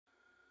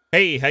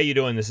Hey, how you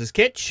doing? This is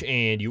Kitch,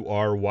 and you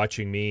are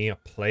watching me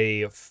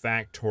play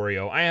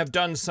Factorio. I have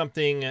done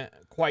something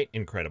quite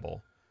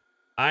incredible.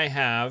 I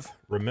have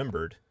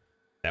remembered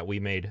that we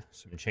made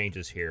some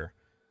changes here,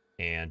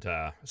 and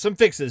some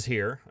fixes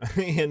here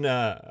in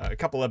a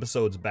couple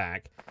episodes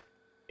back,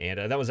 and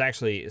that was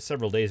actually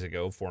several days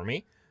ago for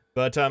me.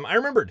 But I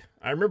remembered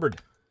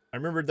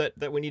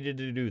that we needed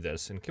to do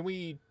this. And can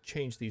we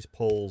change these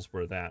poles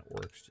where that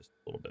works just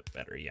a little bit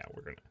better? Yeah,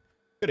 we're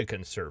gonna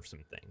conserve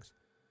some things.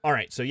 All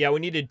right, so yeah,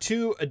 we needed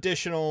 2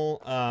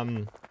 additional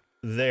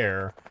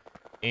there.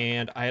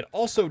 And I had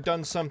also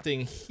done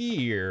something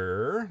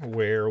here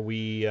where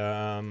we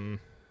let's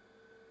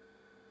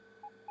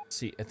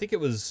see, I think it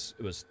was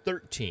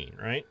 13,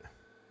 right?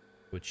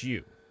 Which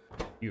you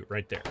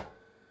right there.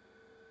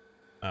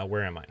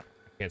 Where am I?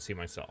 I can't see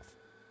myself.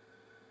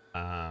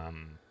 I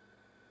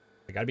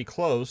gotta be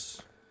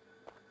close.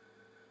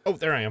 Oh,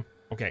 there I am.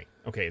 Okay,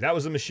 that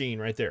was the machine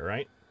right there,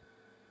 right?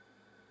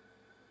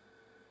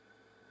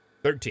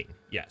 13.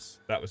 Yes,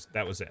 that was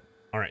it.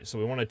 All right, so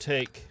we want to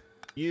take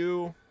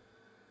you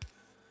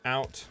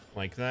out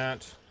like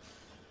that.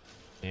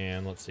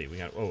 And let's see, we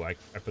got, oh, I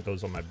put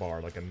those on my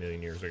bar like a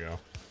million years ago.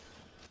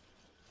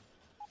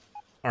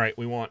 All right,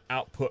 we want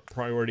output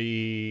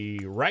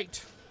priority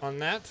right on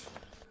that.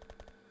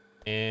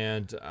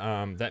 And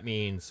that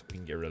means we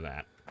can get rid of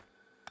that.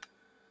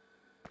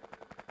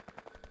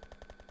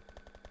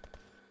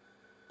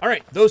 All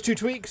right, those 2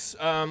 tweaks,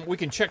 we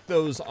can check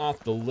those off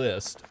the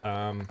list.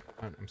 I'm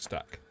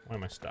stuck. Why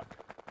am I stuck?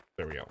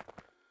 There we go.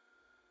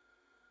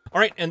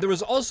 All right, and there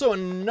was also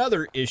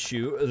another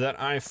issue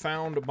that I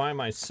found by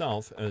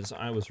myself as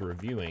I was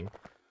reviewing.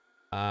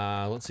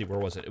 Let's see, where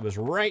was it? It was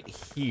right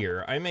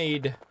here. I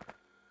made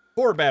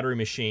 4 battery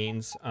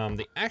machines.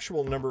 The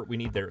actual number we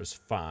need there is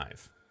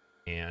 5,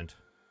 and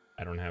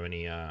I don't have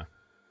any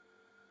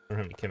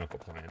chemical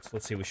plants.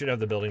 Let's see, we should have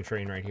the building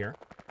train right here.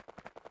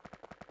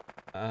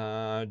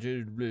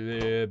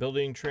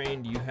 Building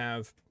train, do you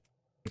have...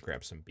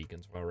 Grab some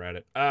beacons while we're at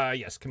it.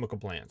 Yes, chemical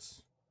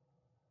plants.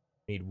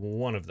 Need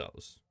 1 of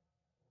those.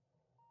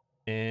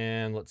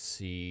 And let's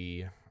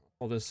see.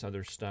 All this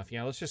other stuff.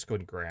 Yeah, let's just go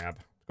and grab.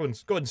 Go ahead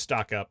and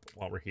stock up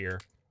while we're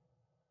here.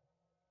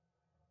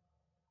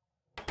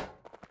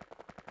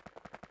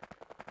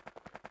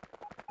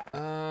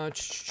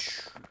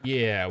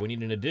 Yeah, we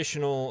need an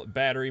additional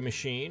battery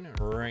machine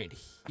right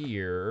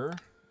here.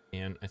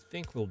 And I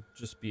think we'll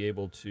just be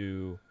able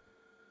to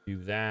do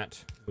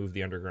that. Move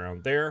the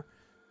underground there.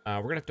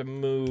 We're gonna have to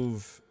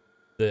move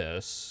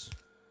this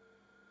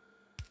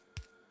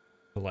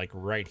to like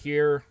right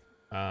here.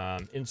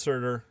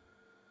 Inserter.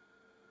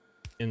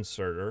 Can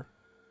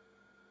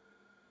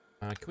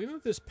we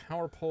move this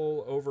power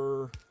pole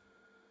over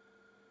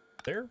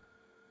there?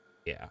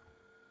 Yeah.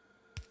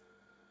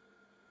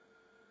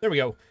 There we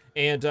go.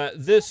 And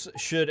this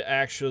should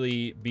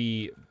actually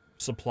be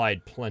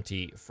supplied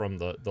plenty from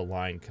the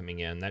line coming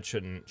in. That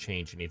shouldn't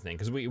change anything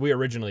because we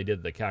originally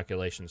did the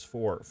calculations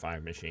for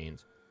 5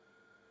 machines.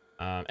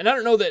 And I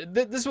don't know that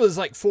this was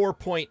like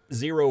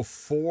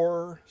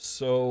 4.04,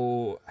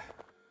 so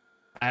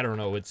I don't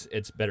know.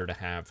 It's better to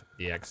have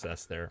the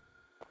excess there.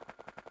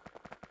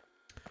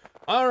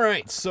 All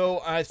right,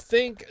 so I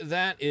think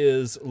that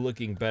is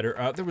looking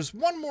better. There was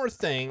one more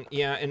thing,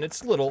 yeah, and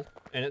it's little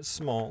and it's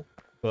small,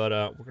 but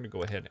we're gonna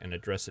go ahead and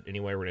address it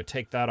anyway. We're gonna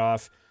take that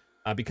off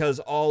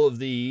because all of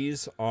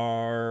these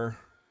are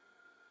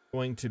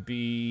going to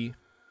be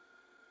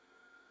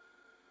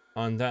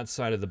on that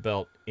side of the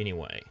belt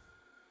anyway.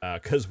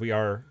 Because we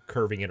are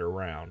curving it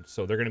around.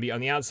 So they're going to be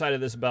on the outside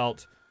of this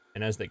belt,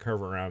 and as they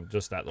curve around,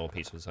 just that little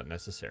piece was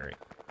unnecessary.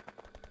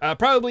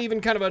 Probably even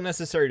kind of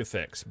unnecessary to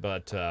fix,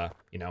 but,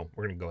 you know,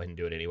 we're going to go ahead and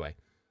do it anyway.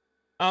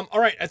 All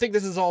right, I think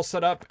this is all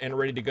set up and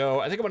ready to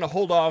go. I think I'm going to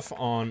hold off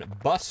on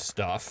bus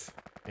stuff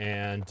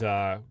and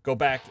go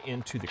back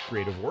into the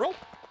creative world,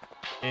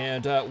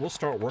 and we'll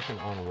start working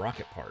on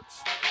rocket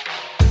parts.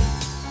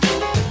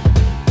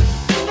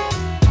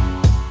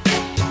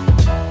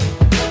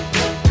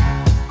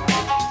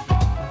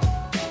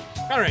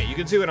 All right, you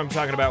can see what I'm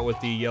talking about with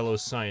the yellow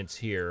science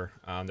here.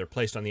 They're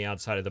placed on the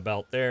outside of the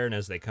belt there, and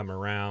as they come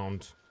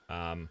around,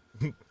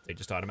 they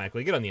just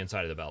automatically get on the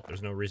inside of the belt.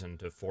 There's no reason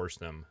to force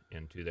them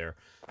into there.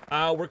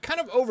 We're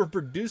kind of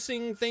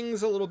overproducing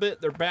things a little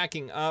bit. They're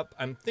backing up.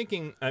 I'm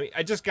thinking, I mean,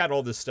 I just got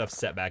all this stuff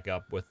set back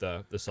up with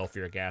the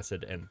sulfuric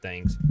acid and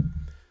things.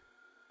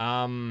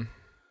 Yeah,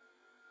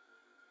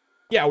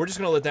 we're just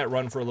gonna let that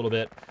run for a little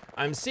bit.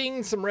 I'm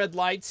seeing some red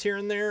lights here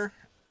and there.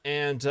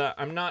 And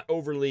I'm not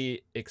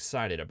overly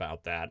excited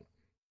about that,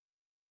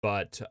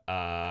 but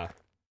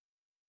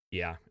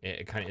yeah,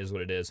 it kind of is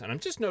what it is. And I'm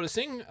just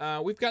noticing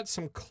we've got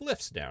some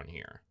cliffs down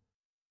here,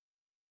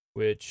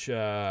 which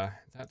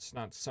that's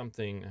not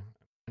something I'm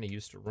kind of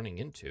used to running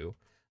into.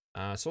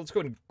 So let's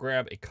go and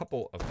grab a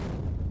couple of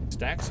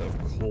stacks of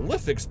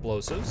cliff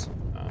explosives,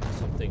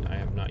 something I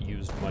have not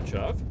used much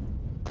of.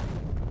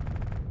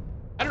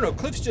 I don't know,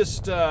 cliffs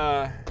just...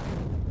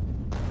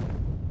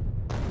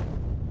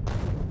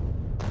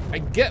 I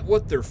get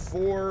what they're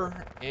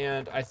for,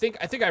 and I think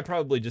I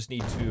probably just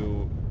need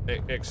to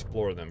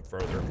explore them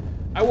further.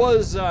 I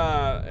was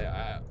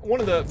one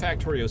of the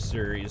Factorio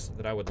series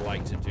that I would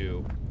like to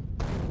do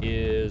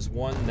is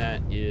one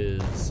that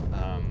is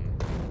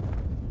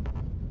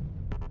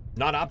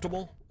not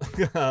optimal.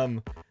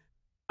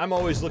 I'm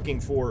always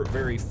looking for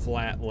very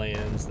flat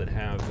lands that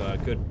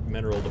have good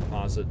mineral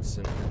deposits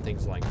and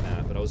things like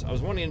that. But I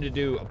was wanting to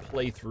do a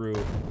playthrough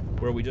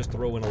where we just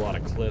throw in a lot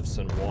of cliffs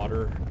and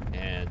water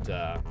and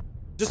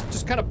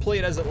just kind of play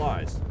it as it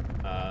lies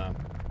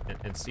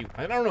and see.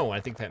 I don't know. I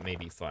think that may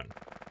be fun.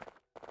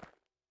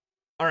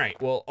 All right.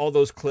 Well, all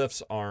those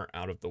cliffs are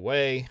out of the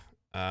way.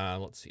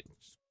 Let's see.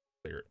 Let's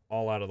clear it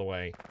all out of the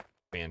way.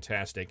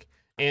 Fantastic.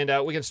 And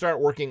we can start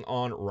working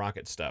on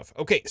rocket stuff.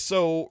 Okay.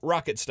 So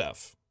rocket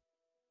stuff.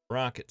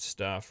 Rocket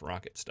stuff.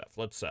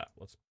 Let's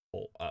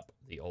pull up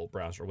the old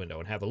browser window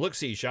and have a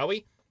look-see, shall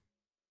we?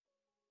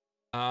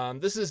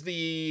 This is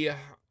the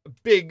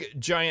big,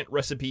 giant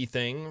recipe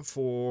thing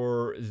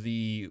for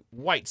the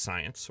white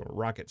science, or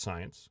rocket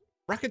science.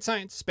 Rocket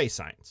science? Space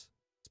science.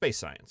 Space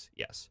science,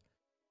 yes.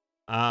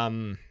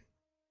 Yeah,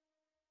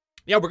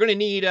 we're gonna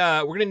need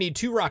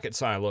 2 rocket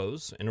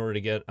silos in order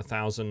to get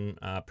 1,000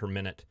 per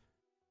minute.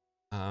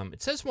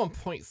 It says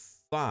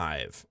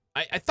 1.5.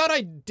 I thought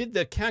I did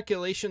the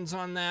calculations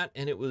on that,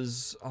 and it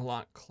was a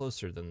lot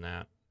closer than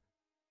that.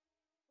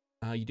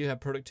 You do have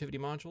productivity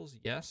modules,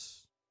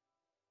 yes.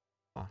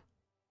 I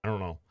don't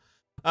know.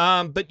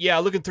 But yeah,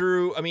 looking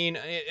through, I mean,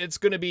 it's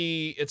gonna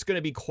be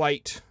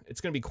quite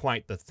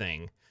the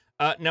thing.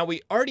 Now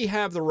we already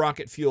have the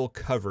rocket fuel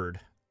covered,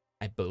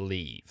 I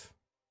believe.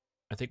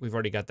 I think we've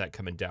already got that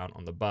coming down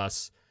on the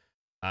bus,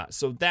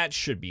 so that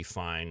should be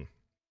fine.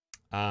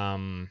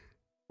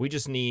 We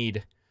just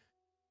need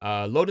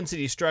low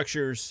density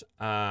structures,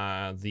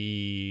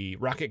 the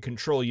rocket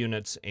control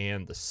units,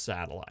 and the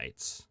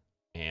satellites.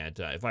 And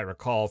if I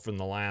recall from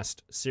the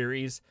last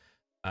series,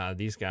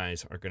 these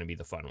guys are going to be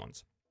the fun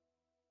ones.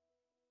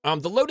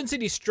 The low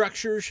density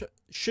structures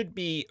should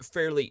be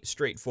fairly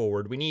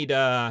straightforward. We need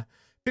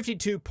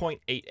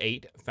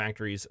 52.88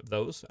 factories of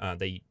those.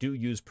 They do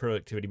use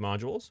productivity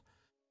modules.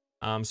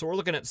 So we're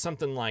looking at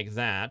something like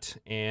that.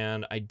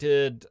 And I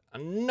did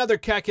another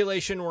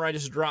calculation where I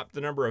just dropped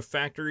the number of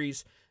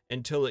factories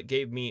until it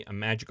gave me a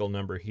magical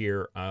number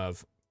here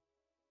of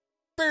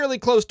fairly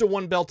close to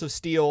 1 belt of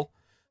steel,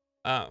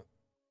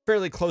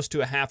 fairly close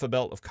to a half a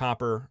belt of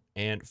copper,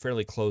 and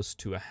fairly close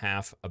to a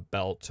half a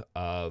belt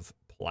of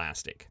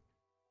plastic.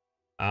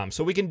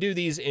 So we can do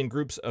these in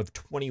groups of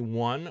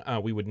 21.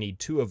 We would need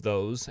 2 of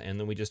those, and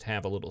then we just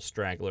have a little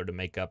straggler to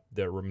make up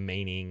the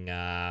remaining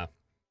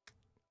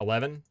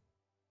 11.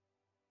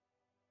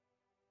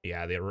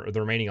 Yeah, the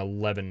remaining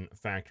 11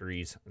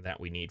 factories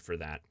that we need for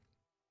that.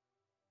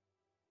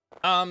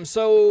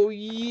 So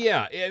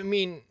yeah, I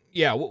mean,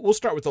 yeah, we'll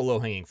start with the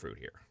low-hanging fruit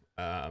here.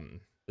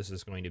 This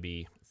is going to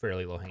be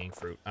fairly low-hanging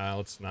fruit.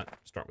 Let's not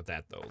start with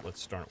that though.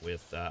 Let's start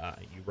with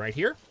you right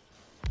here.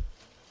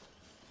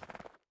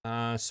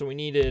 So we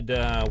needed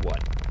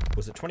what?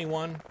 Was it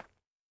 21?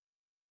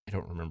 I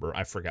don't remember.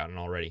 I've forgotten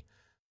already.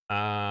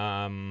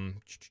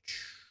 21,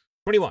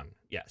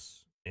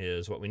 yes,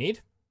 is what we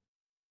need.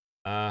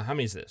 How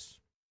many is this?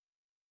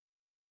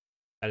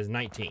 That is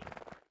 19.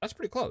 That's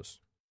pretty close.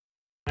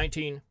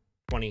 19,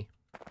 20,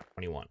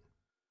 21.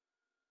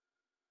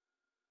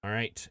 All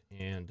right,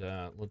 and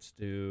let's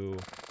do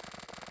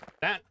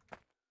that.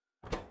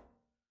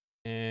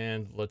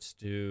 And let's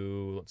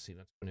see,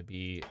 that's going to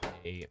be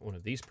one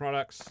of these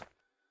products.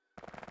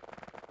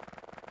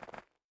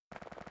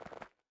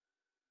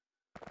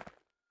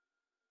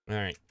 All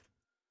right,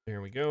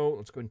 there we go.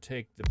 Let's go and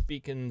take the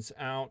beacons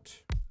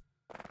out.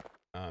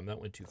 That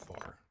went too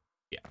far.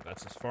 Yeah,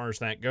 that's as far as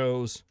that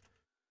goes.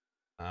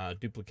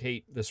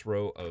 Duplicate this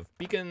row of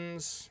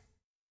beacons.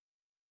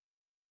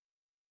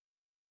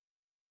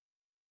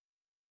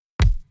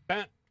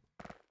 That.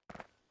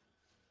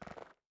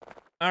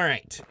 All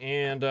right,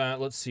 and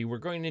let's see. We're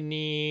going to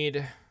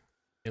need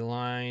a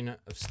line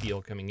of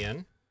steel coming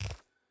in.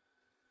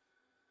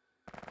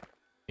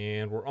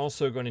 And we're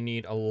also going to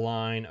need a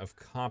line of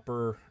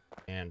copper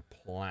and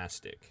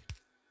plastic.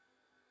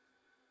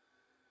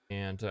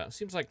 And it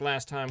seems like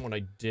last time what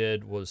I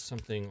did was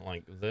something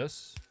like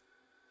this.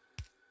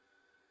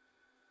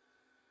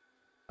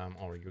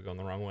 Oh, are you going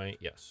the wrong way?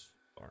 Yes,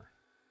 you are.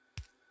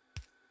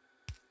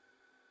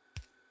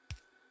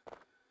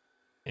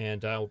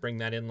 And we'll bring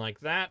that in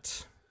like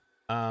that.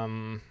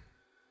 And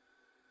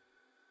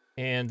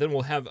then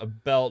we'll have a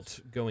belt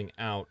going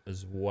out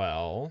as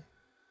well.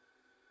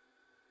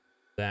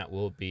 That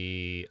will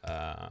be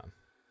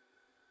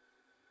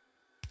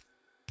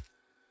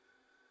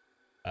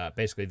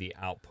basically the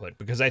output,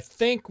 because I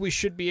think we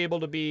should be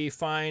able to be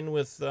fine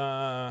with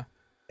yeah,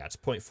 it's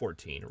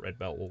 0.14. A red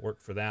belt will work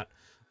for that.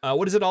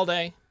 What is it all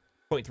day?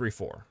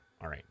 0.34. All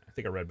right, I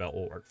think a red belt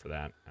will work for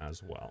that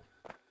as well.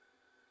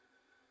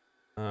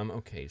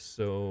 Okay,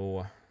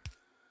 so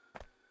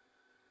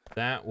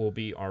that will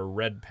be our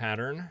red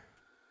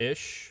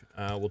pattern-ish.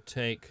 We'll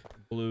take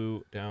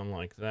blue down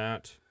like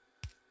that.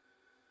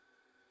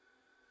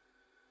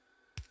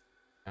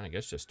 And I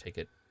guess just take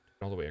it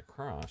all the way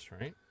across,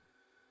 right?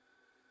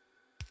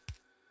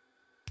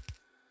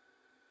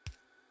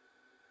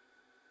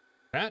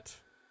 That.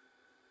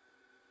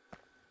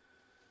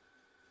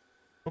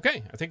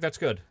 Okay, I think that's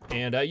good.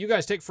 And you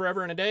guys take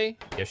forever and a day?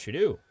 Yes, you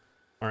do.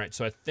 All right,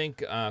 so I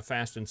think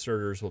fast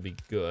inserters will be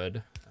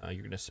good.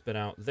 You're going to spit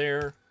out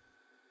there.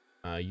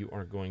 You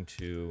are going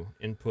to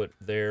input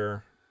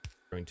there.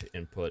 Going to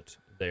input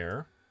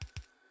there.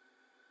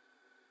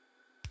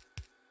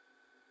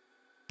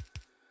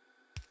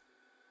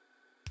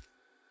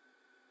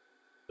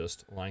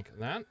 Just like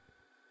that.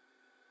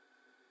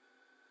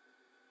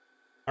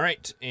 All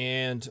right,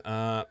 and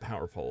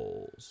power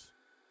poles.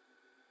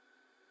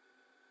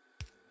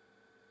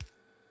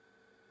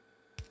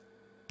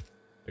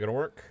 They gonna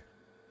work?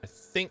 I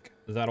think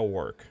that'll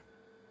work.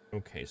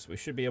 Okay, so we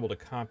should be able to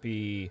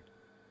copy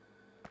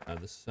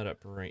the setup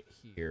right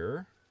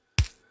here.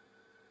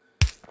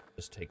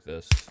 Just take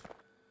this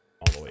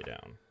all the way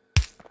down.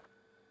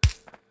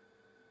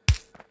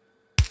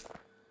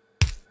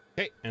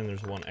 Okay, and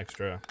there's one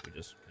extra. We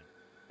just can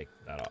take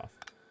that off.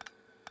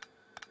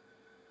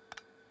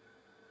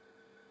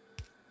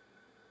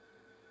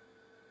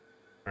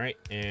 All right,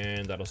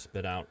 and that'll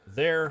spit out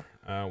there.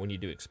 We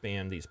need to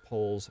expand these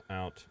poles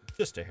out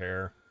just a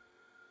hair.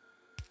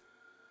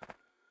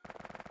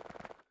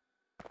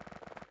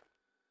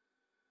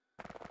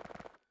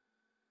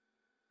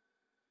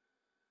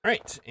 All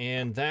right,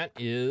 and that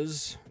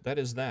is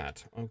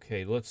that.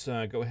 Okay, let's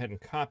go ahead and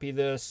copy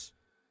this.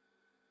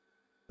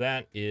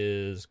 That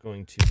is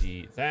going to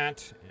be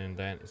that, and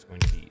that is going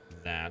to be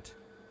that.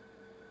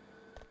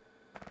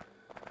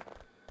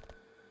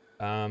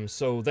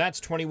 So that's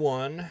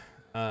 21.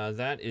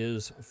 That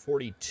is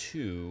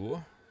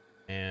 42.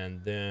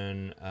 And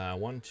then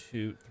 1,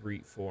 2,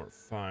 3, 4,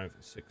 5,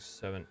 6,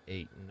 7,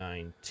 8,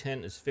 9,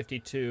 10 is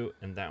 52.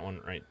 And that one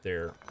right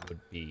there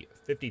would be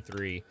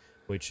 53,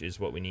 which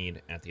is what we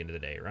need at the end of the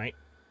day, right?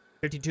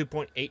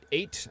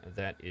 52.88,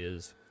 that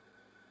is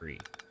 3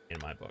 in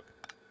my book.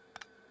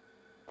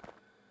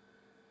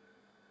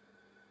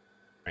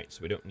 All right,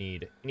 so we don't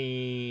need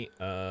any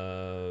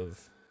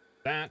of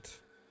that.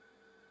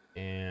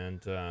 And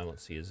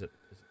let's see, is it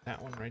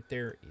that one right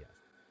there? Yes.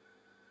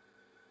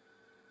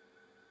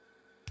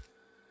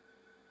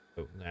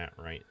 Oh, that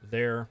right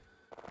there.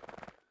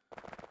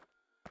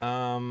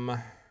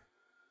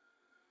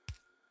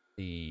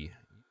 You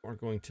are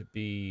going to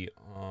be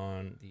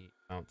on the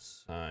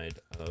outside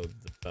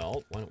of the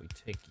belt. Why don't we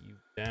take you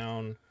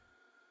down?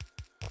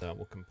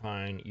 We'll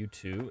combine you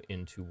two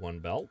into one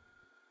belt.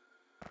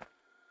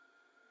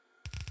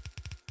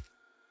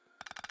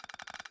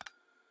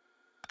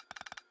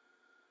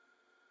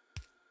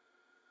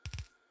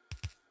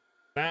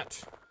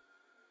 That.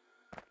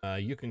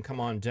 You can come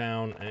on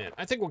down, and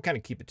I think we'll kind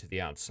of keep it to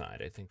the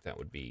outside. I think that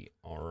would be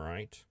all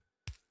right.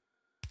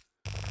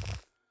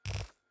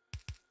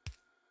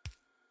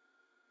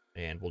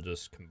 And we'll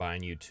just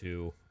combine you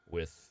two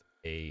with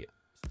a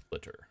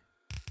splitter.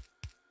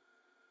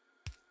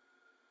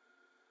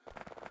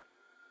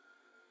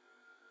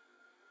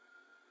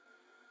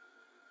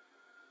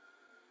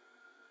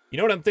 You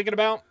know what I'm thinking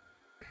about?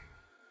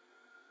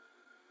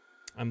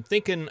 I'm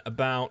thinking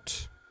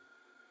about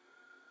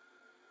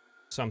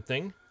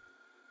something.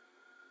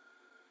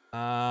 We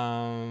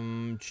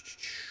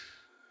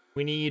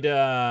need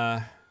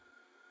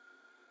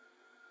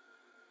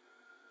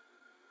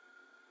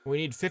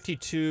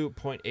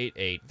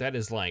 52.88. That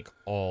is like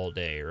all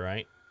day,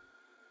 right?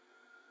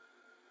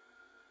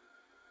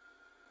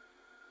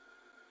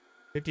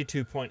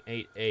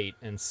 52.88,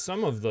 and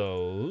some of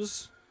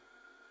those,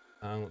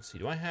 let's see,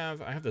 I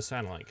have the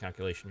satellite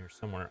calculation here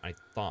somewhere, I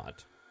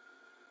thought.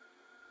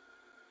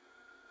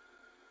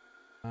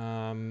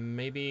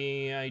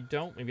 Maybe I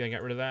don't, maybe I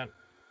got rid of that.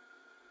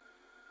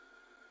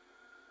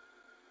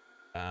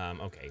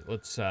 Okay,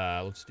 let's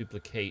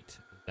duplicate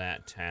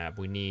that tab.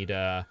 We need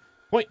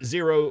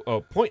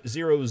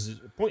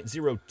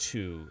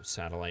 0.02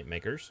 satellite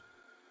makers.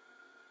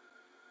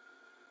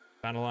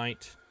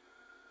 Satellite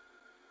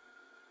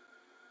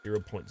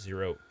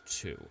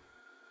 0.02.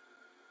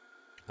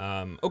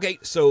 Okay,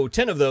 so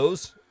 10 of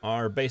those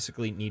are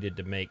basically needed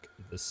to make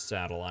the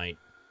satellite.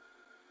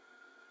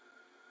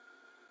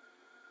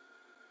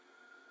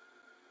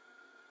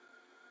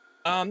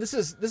 This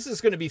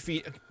is going to be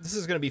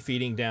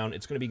feeding down.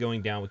 It's going to be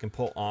going down. We can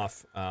pull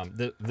off.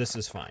 This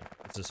is fine.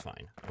 This is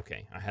fine.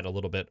 Okay, I had a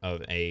little bit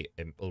of a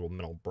little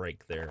mental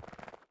break there.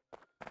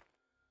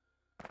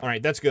 All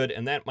right, that's good,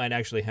 and that might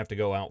actually have to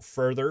go out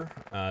further,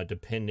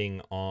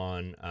 depending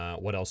on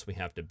what else we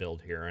have to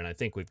build here. And I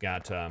think we've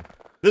got.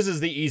 This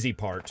is the easy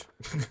part.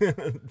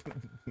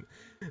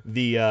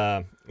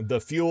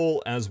 The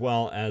fuel as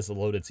well as the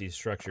loaded sea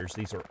structures.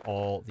 These are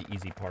all the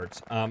easy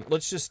parts.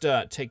 Let's just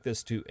take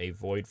this to a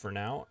void for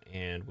now,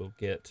 and we'll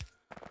get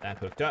that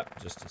hooked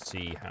up just to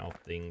see how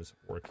things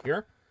work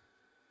here.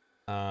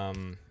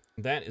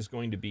 That is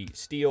going to be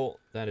steel.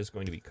 That is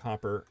going to be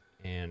copper,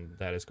 and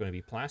that is going to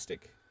be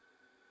plastic.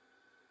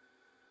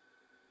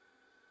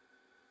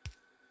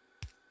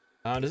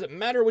 Does it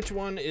matter which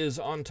one is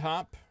on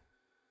top?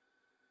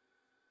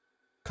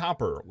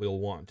 copper we'll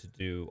want to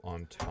do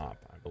on top,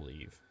 I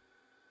believe.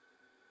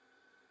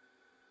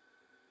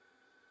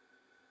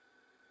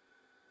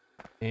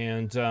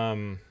 And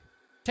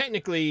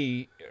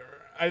technically,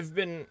 I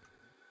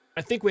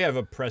think we have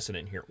a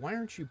precedent here. Why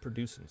aren't you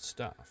producing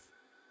stuff?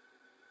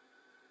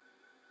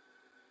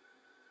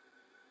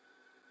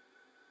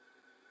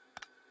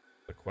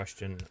 The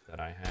question that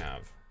I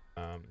have.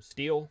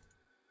 Steel?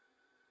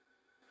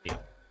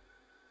 Steel.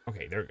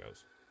 Okay, there it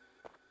goes.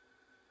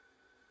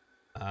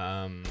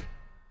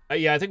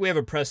 Yeah, I think we have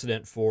a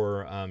precedent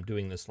for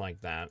doing this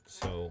like that,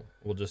 so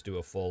we'll just do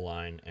a full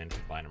line and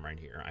combine them right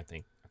here. I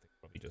think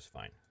it'll be just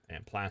fine.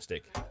 And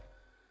plastic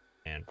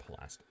and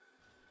plastic.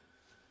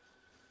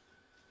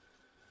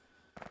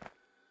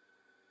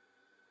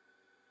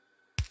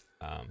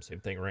 Same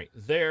thing right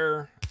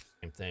there.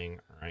 Same thing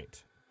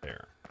right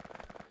there.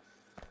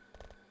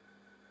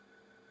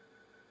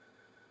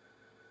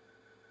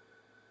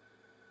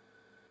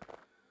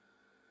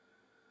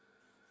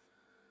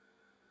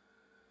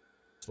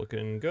 It's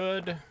looking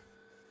good.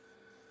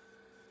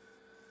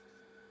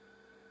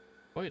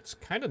 Boy, it's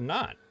kind of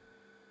not.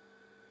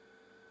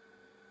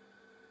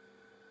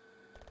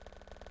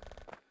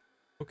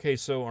 Okay,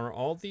 so are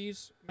all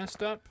these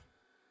messed up?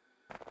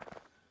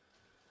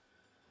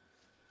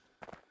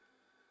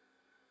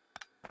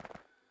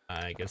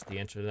 I guess the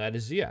answer to that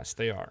is yes,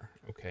 they are.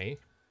 Okay.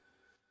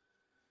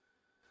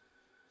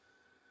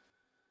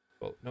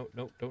 Oh, no,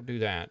 don't do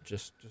that.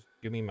 Just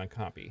give me my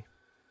copy.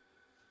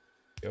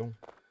 Go.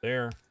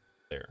 There.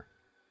 There.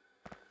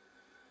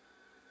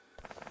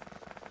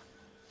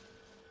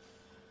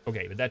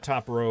 Okay, but that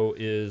top row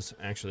is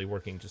actually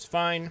working just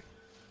fine.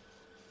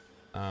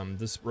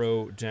 This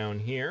row down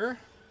here.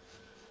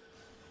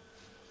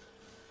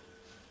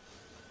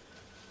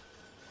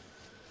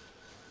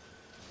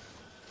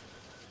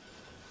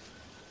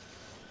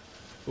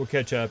 We'll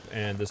catch up,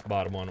 and this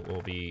bottom one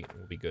will be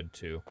good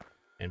too.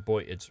 And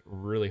boy, it's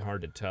really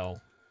hard to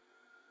tell.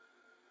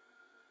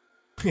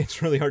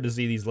 It's really hard to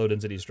see these low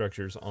density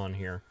structures on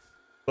here,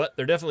 but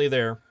they're definitely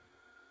there.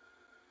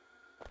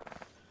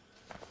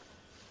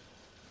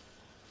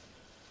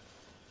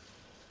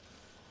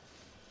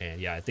 And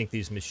yeah, I think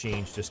these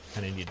machines just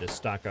kind of need to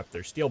stock up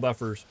their steel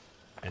buffers,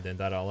 and then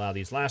that'll allow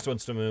these last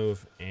ones to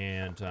move,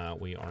 and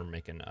we are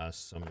making us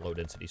some low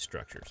density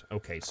structures.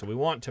 Okay, so we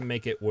want to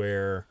make it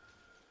where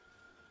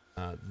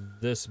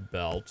this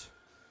belt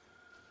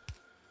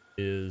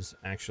is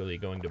actually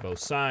going to both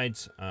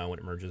sides when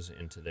it merges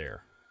into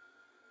there.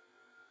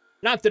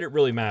 Not that it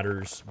really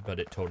matters, but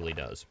it totally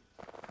does.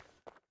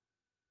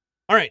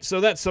 All right, so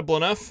that's simple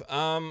enough.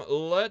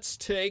 Let's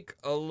take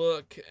a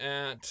look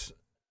at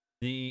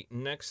the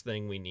next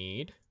thing we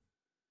need.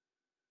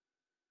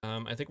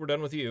 I think we're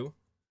done with you.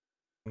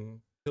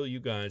 Kill you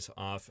guys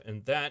off,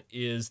 and that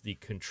is the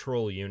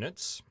control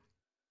units.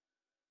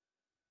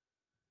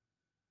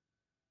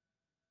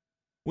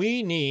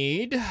 We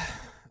need,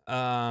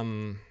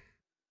 let's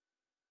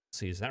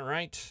see, is that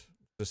right?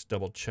 Just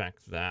double check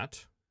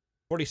that.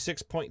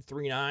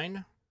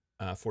 46.39,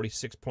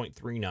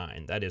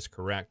 46.39, that is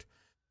correct.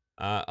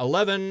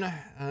 11,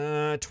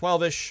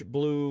 12-ish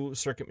blue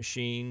circuit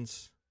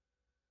machines.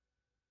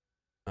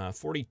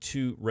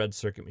 42 red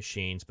circuit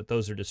machines, but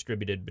those are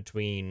distributed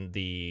between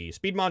the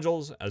speed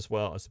modules as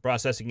well as the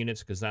processing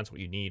units, because that's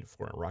what you need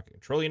for a rocket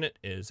control unit,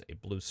 is a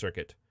blue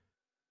circuit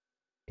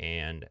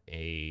and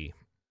a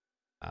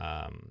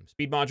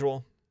speed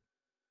module.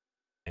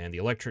 And the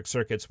electric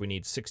circuits, we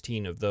need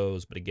 16 of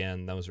those, but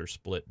again, those are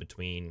split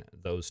between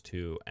those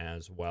two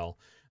as well.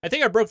 I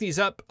think I broke these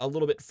up a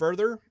little bit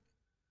further.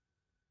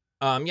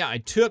 Yeah, I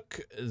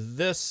took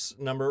this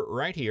number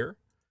right here,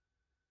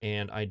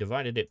 and I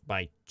divided it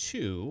by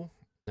 2.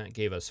 That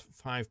gave us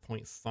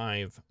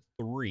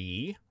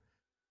 5.53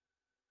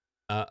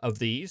 of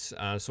these.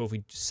 So if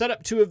we set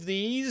up 2 of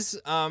these,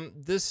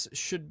 this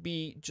should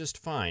be just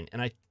fine.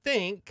 And I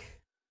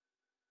think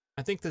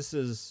this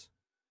is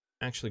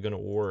actually going to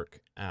work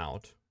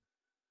out.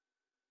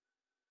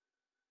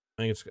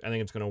 I think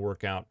it's going to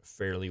work out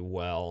fairly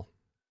well.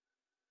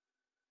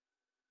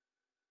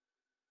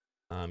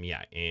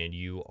 Yeah, and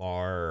you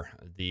are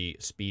the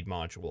speed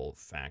module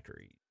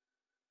factory.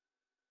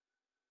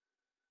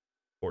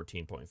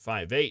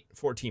 14.58,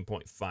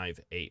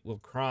 14.58. We'll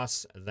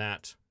cross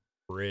that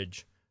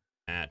bridge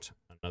at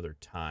another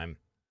time.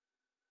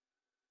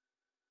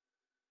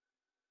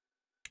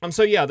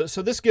 So yeah,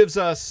 so this gives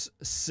us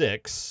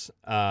 6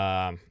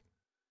 of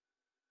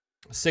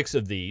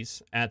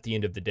these at the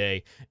end of the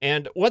day.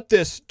 And what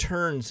this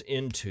turns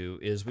into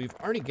is we've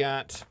already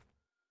got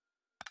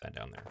that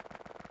down there.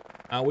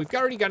 We've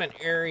already got an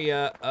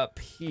area up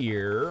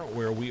here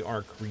where we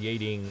are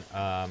creating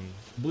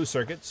blue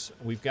circuits.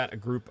 We've got a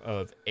group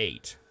of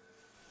 8.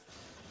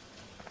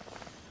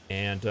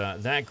 And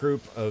that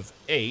group of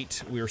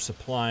 8 we're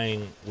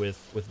supplying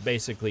with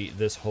basically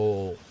this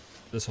whole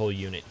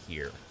unit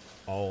here.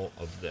 All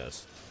of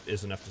this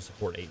is enough to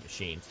support 8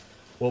 machines.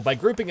 Well, by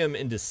grouping them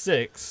into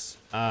 6,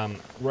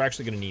 we're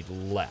actually going to need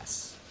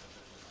less.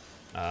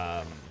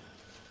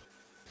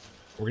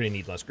 We're going to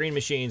need less green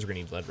machines. We're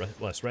going to need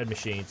less red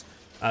machines.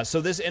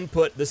 So this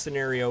input, this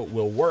scenario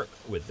will work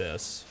with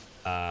this.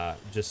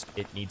 Just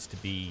it needs to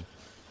be.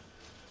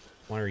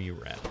 Why are you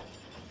red?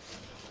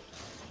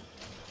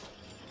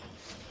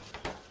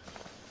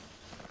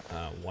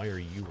 Why are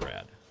you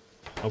red?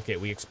 Okay,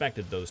 we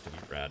expected those to be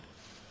red.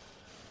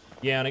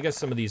 Yeah, and I guess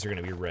some of these are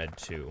going to be red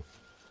too.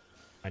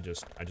 I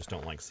just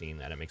don't like seeing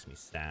that. It makes me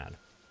sad.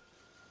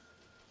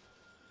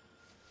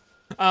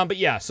 But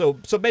yeah, so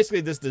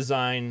basically this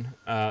design,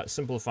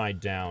 simplified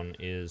down,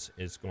 is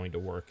going to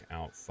work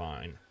out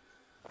fine.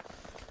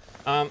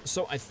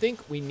 So I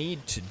think we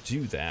need to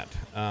do that.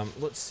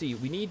 Let's see.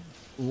 We need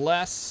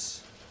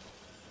less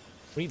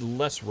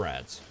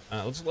reds.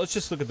 Let's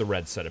just look at the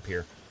red setup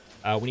here.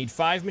 We need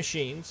 5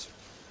 machines.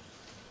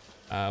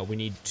 We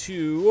need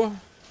 2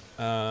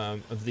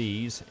 of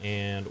these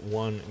and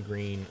 1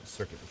 green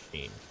circuit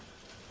machine.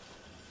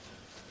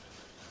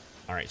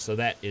 All right, so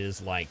that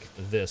is like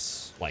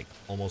this, like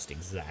almost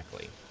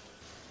exactly.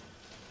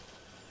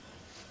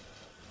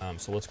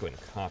 So let's go ahead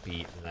and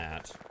copy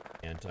that,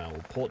 and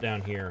we'll pull it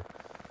down here,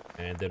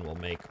 and then we'll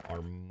make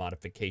our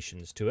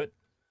modifications to it.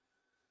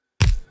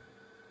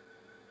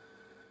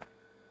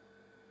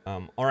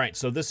 All right,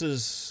 so this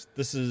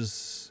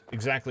is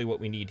exactly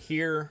what we need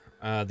here.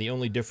 The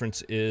only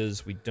difference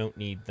is we don't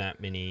need that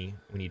many.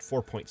 We need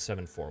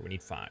 4.74. We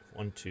need 5.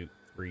 1, 2,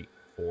 3,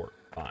 4,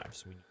 5.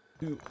 So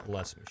we need 2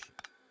 less machines.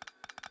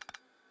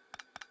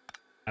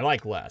 I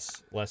like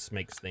less. Less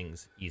makes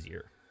things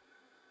easier.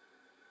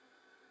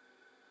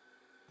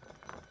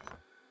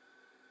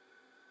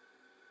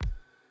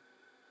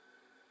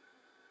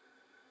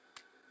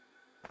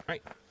 All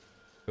right,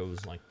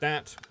 goes like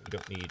that. We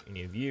don't need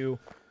any of you.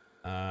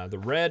 The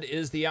red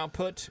is the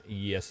output.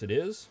 Yes, it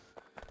is.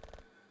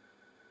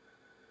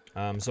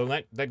 So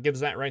that gives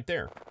that right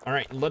there. All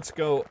right, let's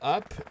go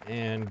up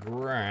and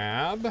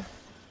grab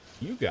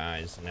you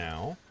guys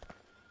now.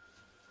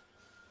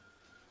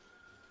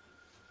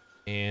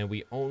 And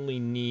we only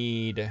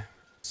need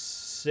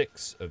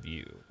 6 of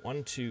you.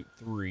 1, 2,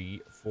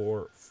 3,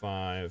 4,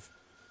 5,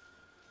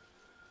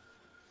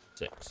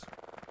 6.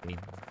 We need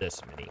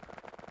this many.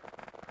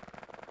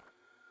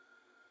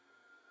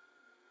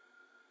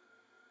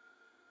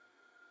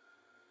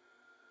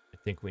 I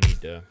think we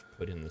need to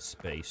put in the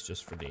space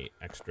just for the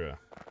extra.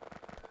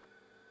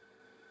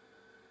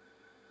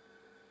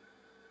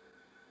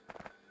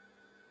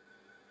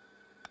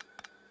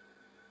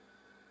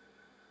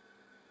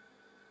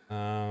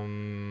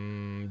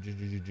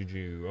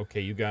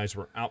 Okay, you guys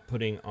were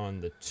outputting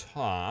on the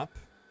top.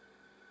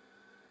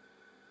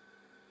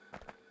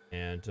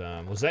 And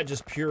was that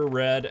just pure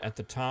red at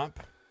the top?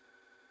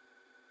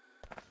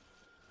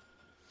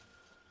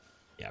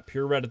 Yeah,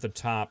 pure red at the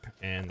top,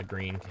 and the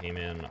green came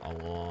in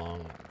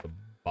along the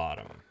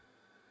bottom.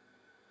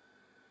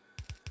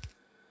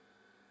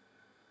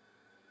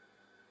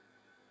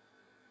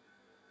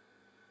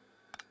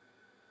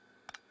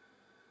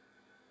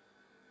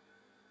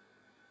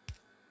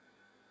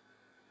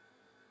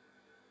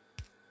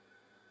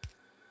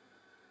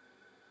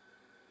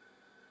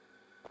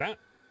 That.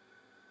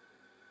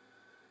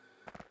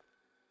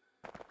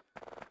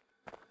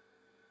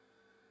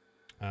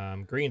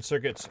 Green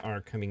circuits are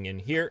coming in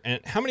here.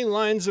 And how many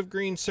lines of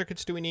green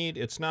circuits do we need?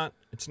 It's not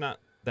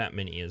that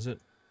many, is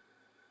it?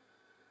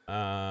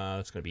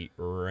 It's gonna be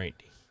right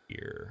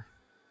here.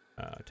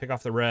 Take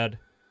off the red.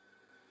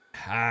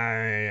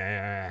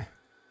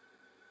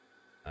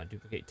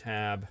 Duplicate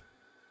tab.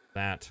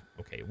 That.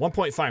 Okay,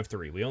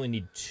 1.53. We only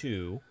need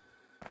 2.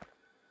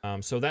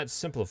 So that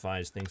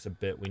simplifies things a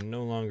bit. We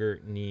no longer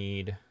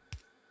need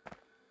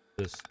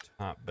this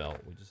top belt.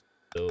 We just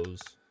need those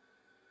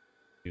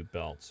 2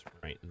 belts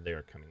right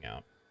there coming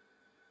out.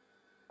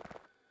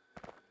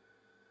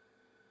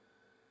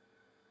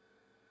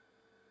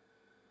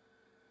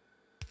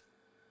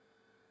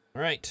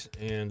 All right,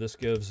 and this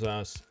gives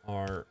us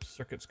our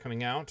circuits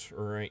coming out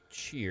right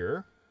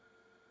here.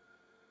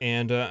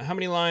 And how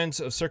many lines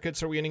of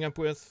circuits are we ending up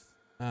with?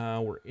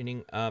 We're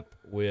ending up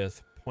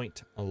with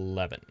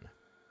 0.11.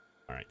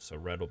 All right, so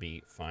red will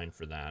be fine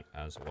for that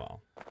as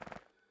well.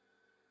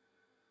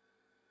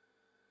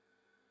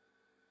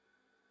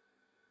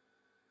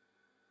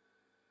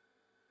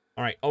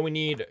 All right, all we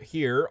need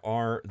here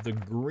are the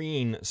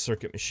green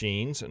circuit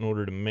machines in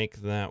order to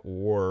make that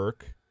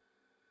work.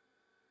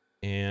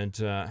 And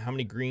how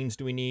many greens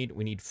do we need?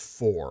 We need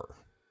 4.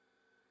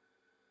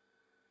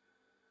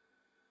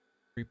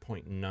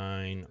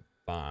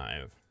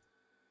 3.95.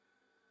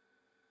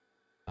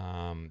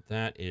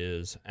 That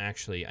is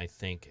actually, I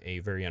think, a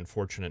very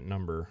unfortunate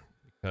number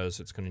because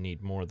it's going to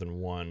need more than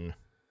 1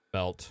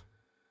 belt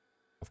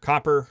of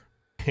copper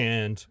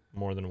and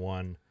more than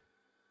 1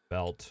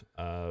 belt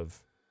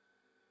of.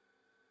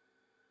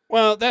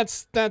 Well,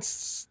 that's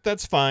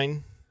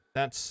fine.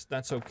 That's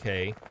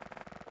okay.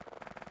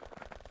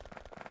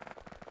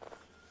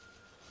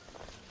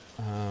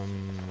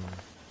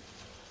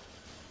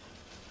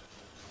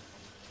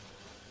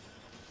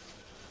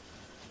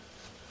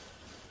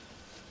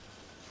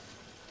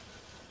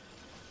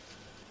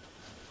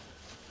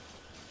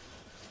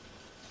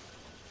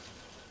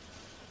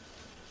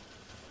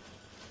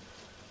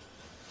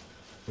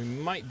 We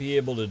might be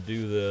able to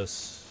do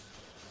this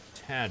a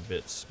tad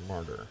bit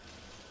smarter.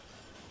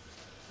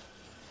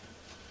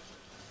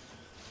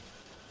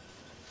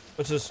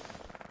 Let's just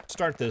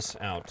start this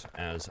out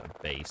as a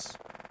base.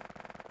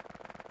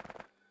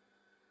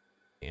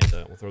 And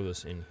we'll throw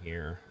this in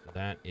here.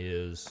 That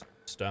is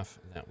stuff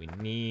that we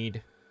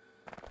need.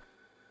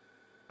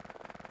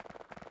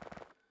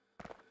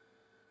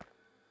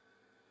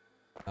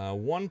 Uh,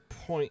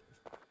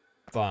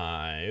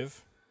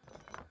 1.5.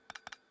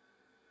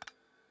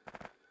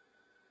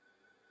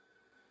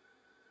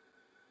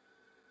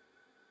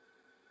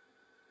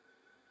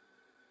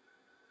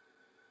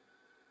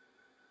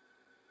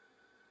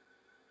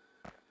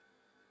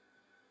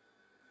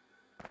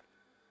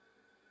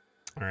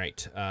 All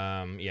right,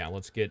 yeah,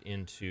 let's get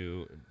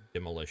into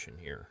demolition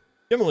here.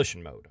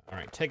 Demolition mode. All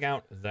right, take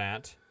out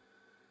that.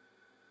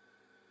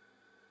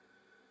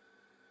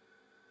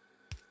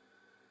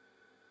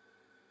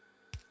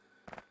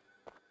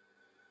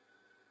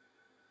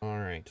 All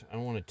right, I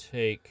want to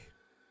take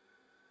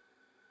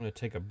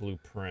a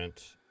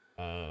blueprint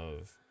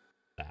of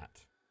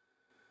that.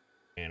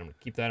 And I'm going to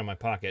keep that in my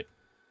pocket.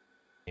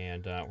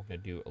 And we're going to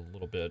do a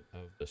little bit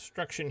of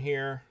destruction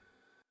here.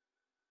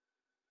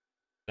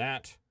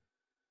 That.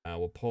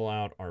 We'll pull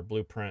out our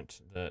blueprint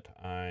that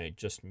I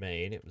just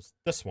made. It was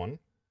this one.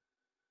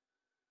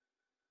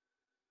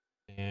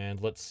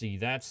 And let's see,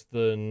 that's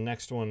the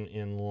next one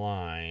in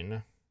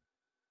line.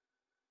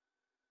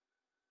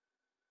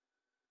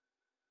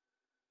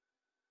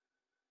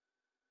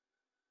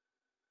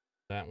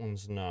 That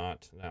one's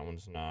not. That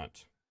one's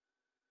not.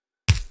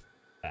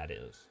 That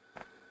is.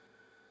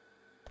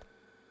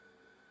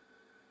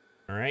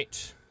 All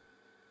right.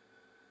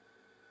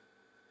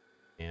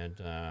 And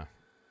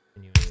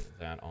continuing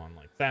that on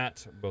like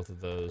that. Both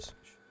of those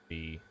should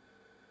be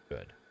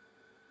good.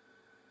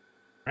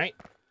 Right?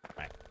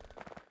 Right.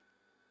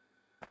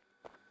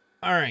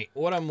 All right.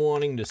 What I'm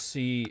wanting to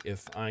see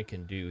if I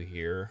can do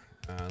here.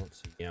 Let's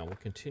see. Yeah, we'll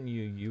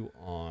continue you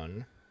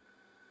on.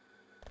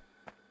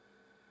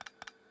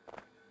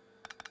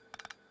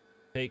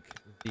 Take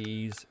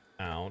these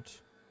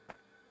out.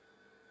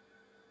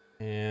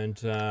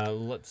 And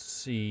let's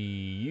see.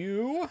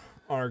 You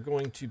are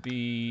going to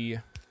be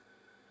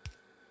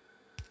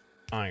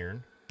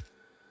iron.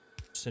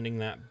 Sending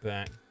that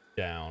back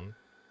down.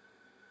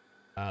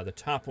 The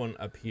top one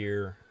up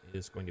here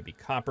is going to be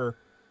copper.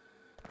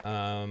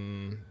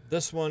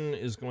 This one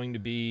is going to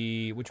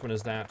be... Which one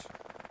is that?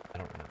 I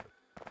don't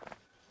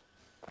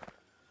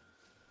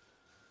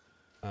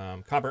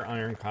remember. Copper,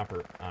 iron,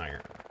 copper,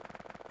 iron.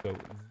 So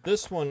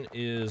this one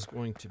is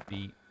going to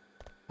be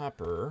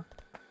copper,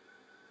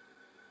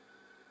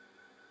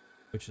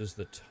 which is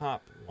the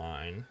top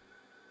line.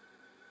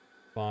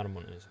 Bottom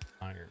one is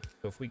iron.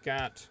 So if we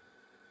got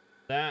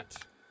that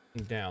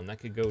down, that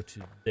could go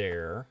to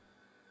there.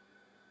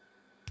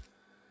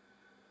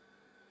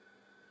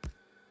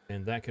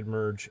 And that could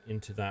merge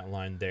into that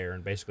line there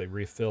and basically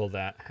refill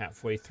that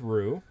halfway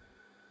through.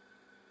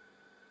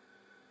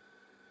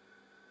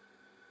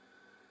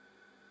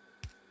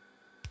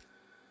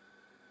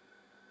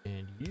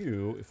 And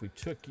you, if we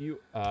took you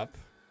up,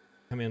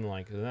 come in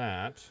like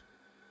that.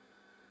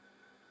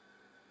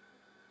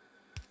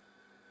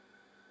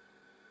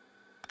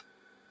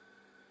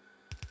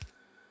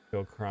 Go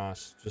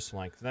across just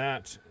like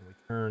that. And we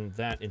turn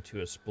that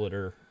into a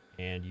splitter,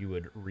 and you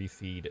would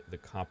refeed the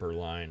copper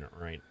line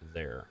right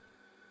there.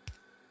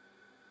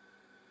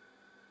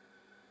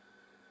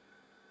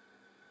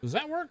 Does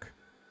that work?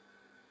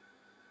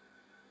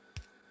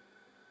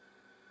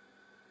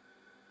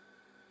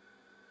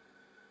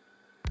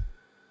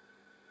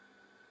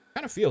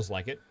 Kind of feels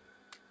like it.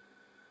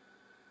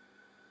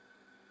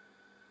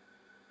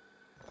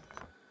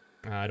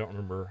 I don't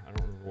remember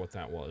what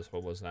that was.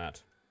 What was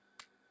that?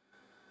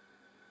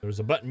 There was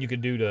a button you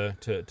could do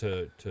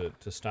to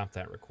stop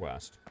that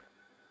request.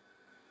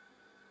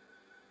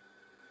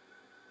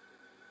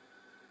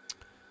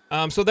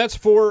 So that's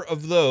 4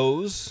 of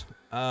those.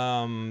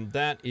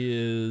 That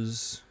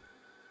is...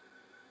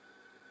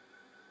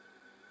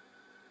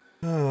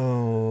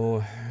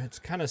 Oh, it's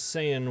kind of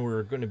saying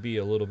we're going to be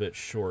a little bit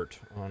short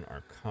on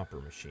our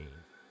copper machine.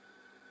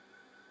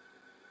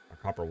 Our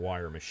copper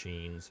wire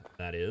machines,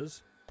 that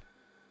is.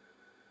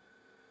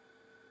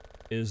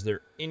 Is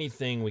there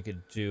anything we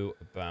could do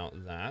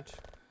about that?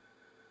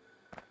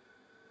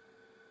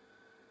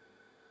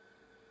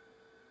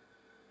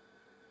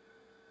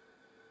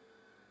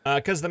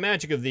 Because the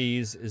magic of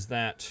these is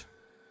that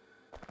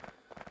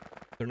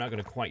they're not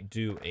going to quite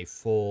do a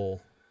full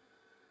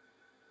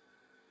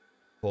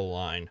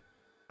line.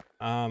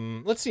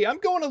 Let's see. I'm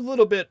going a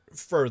little bit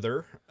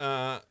further.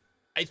 I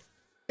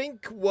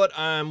think what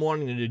I'm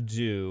wanting to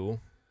do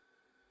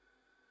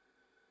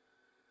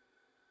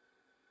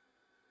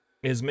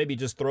is maybe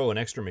just throw an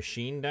extra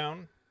machine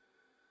down.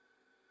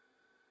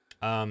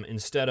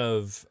 Instead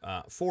of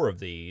 4 of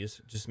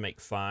these, just make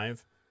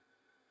 5.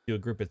 Do a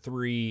group of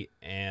 3,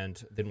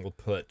 and then we'll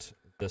put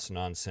this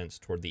nonsense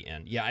toward the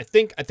end. Yeah, I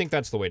think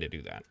that's the way to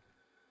do that.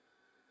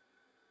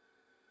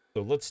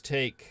 So let's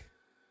take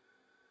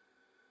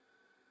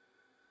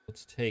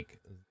let's take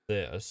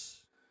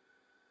this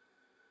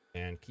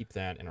and keep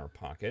that in our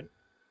pocket.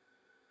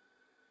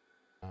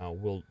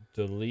 We'll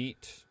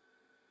delete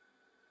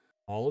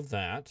all of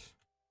that.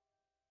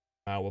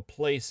 We'll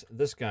place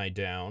this guy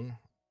down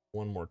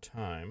one more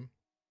time.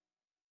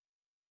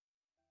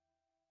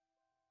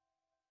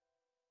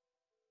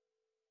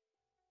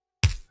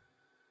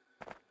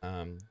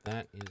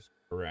 That is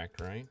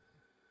correct, right?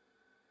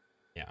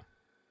 Yeah.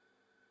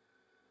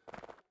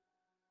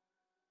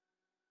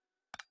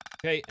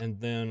 Okay, and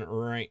then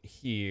right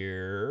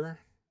here,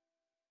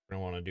 we're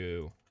gonna want to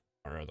do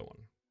our other one.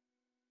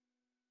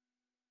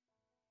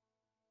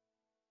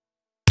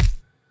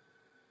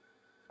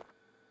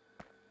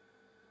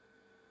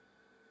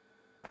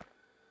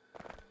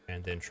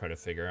 And then try to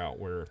figure out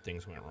where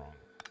things went wrong.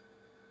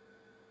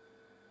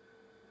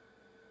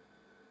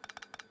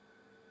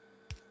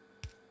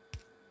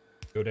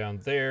 Go down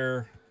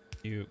there,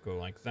 you go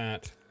like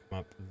that, come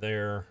up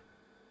there.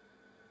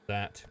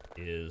 That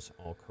is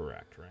all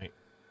correct, right?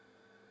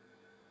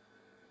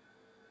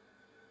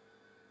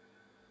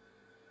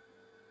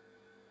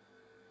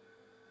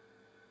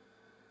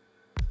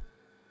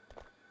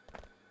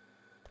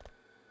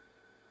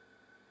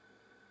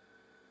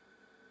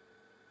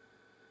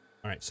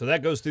 All right, so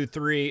that goes through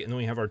 3, and then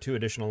we have our 2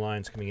 additional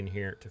lines coming in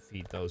here to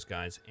feed those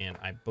guys, and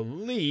I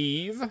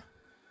believe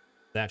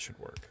that should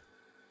work.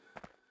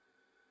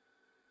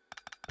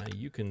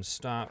 You can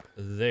stop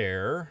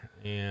there,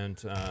 and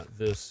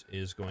this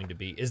is going to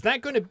be... Is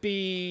that going to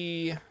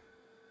be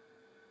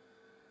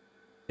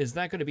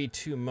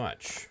too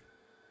much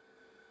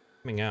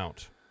coming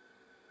out?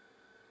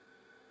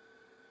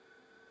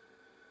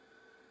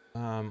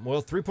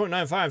 Well,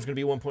 3.95 is going to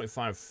be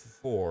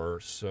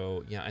 1.54,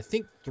 so yeah, I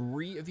think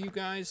 3 of you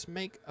guys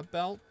make a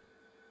belt.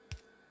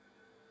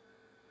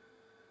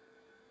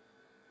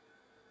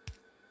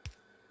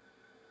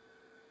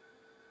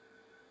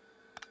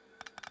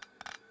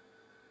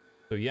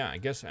 So yeah, I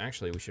guess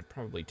actually we should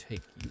probably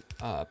take you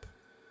up.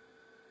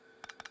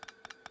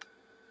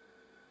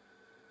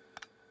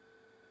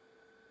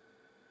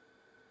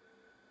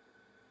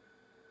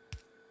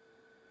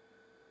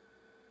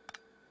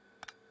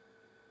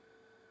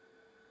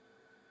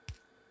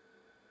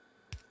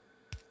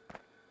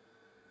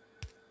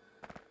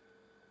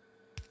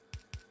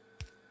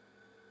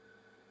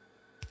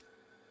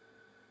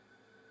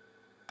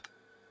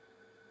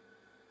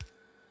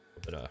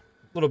 A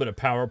little bit of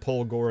power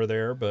pole gore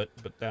there, but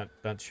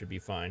that should be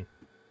fine.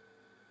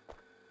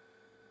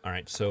 All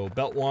right, so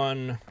belt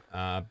 1,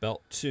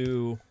 belt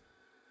 2.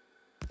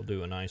 We'll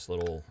do a nice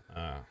little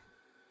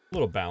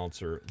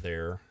balancer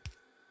there.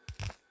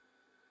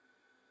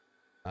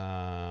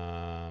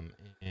 And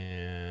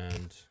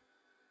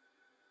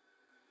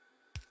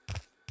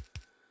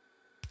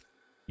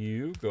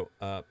you go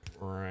up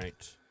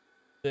right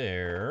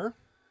there.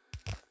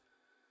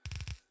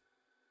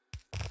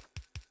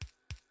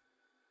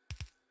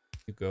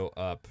 You go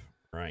up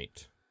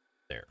right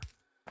there.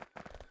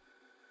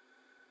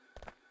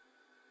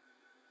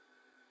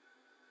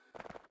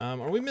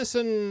 Are we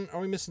missing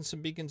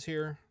some beacons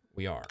here?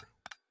 We are.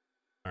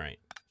 All right.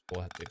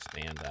 We'll have to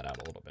expand that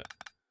out a little bit.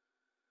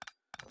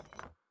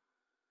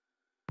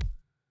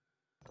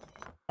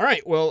 All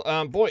right.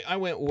 Well, boy, I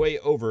went way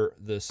over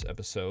this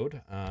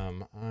episode.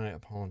 I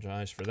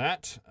apologize for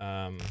that.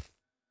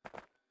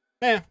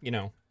 You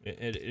know,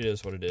 it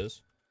is what it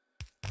is.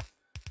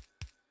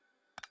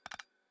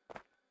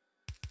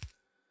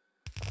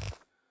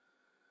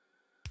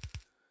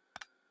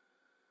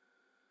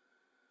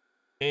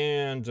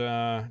 And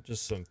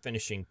just some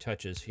finishing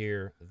touches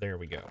here. There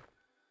we go.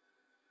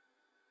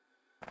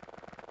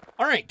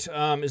 All right,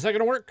 is that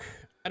gonna work?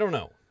 I don't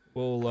know.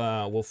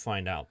 We'll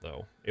find out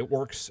though. It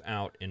works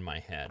out in my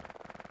head.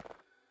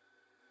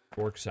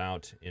 Works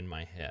out in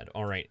my head.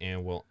 All right,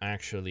 and we'll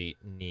actually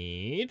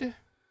need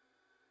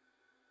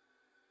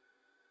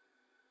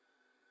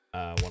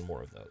one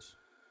more of those.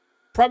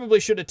 Probably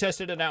should have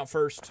tested it out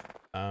first.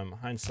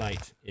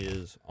 Hindsight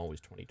is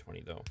always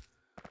 20/20 though.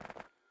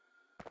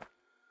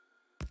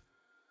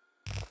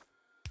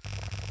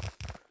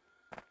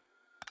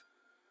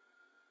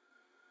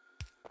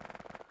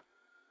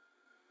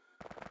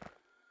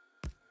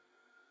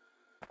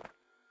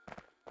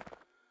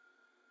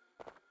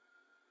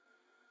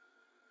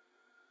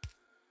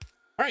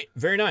 All right,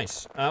 very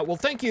nice. Well,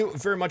 thank you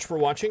very much for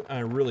watching. I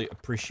really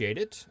appreciate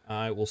it.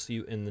 I will see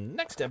you in the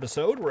next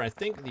episode, where I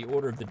think the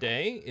order of the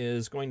day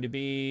is going to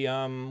be,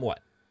 what?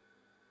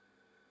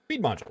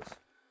 Speed modules.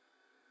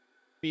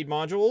 Speed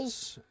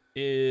modules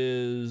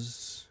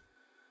is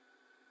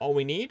all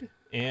we need,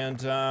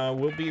 and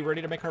we'll be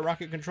ready to make our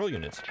rocket control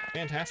units.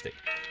 Fantastic.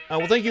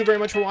 Well, thank you very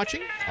much for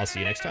watching. I'll see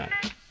you next time.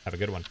 Have a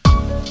good one.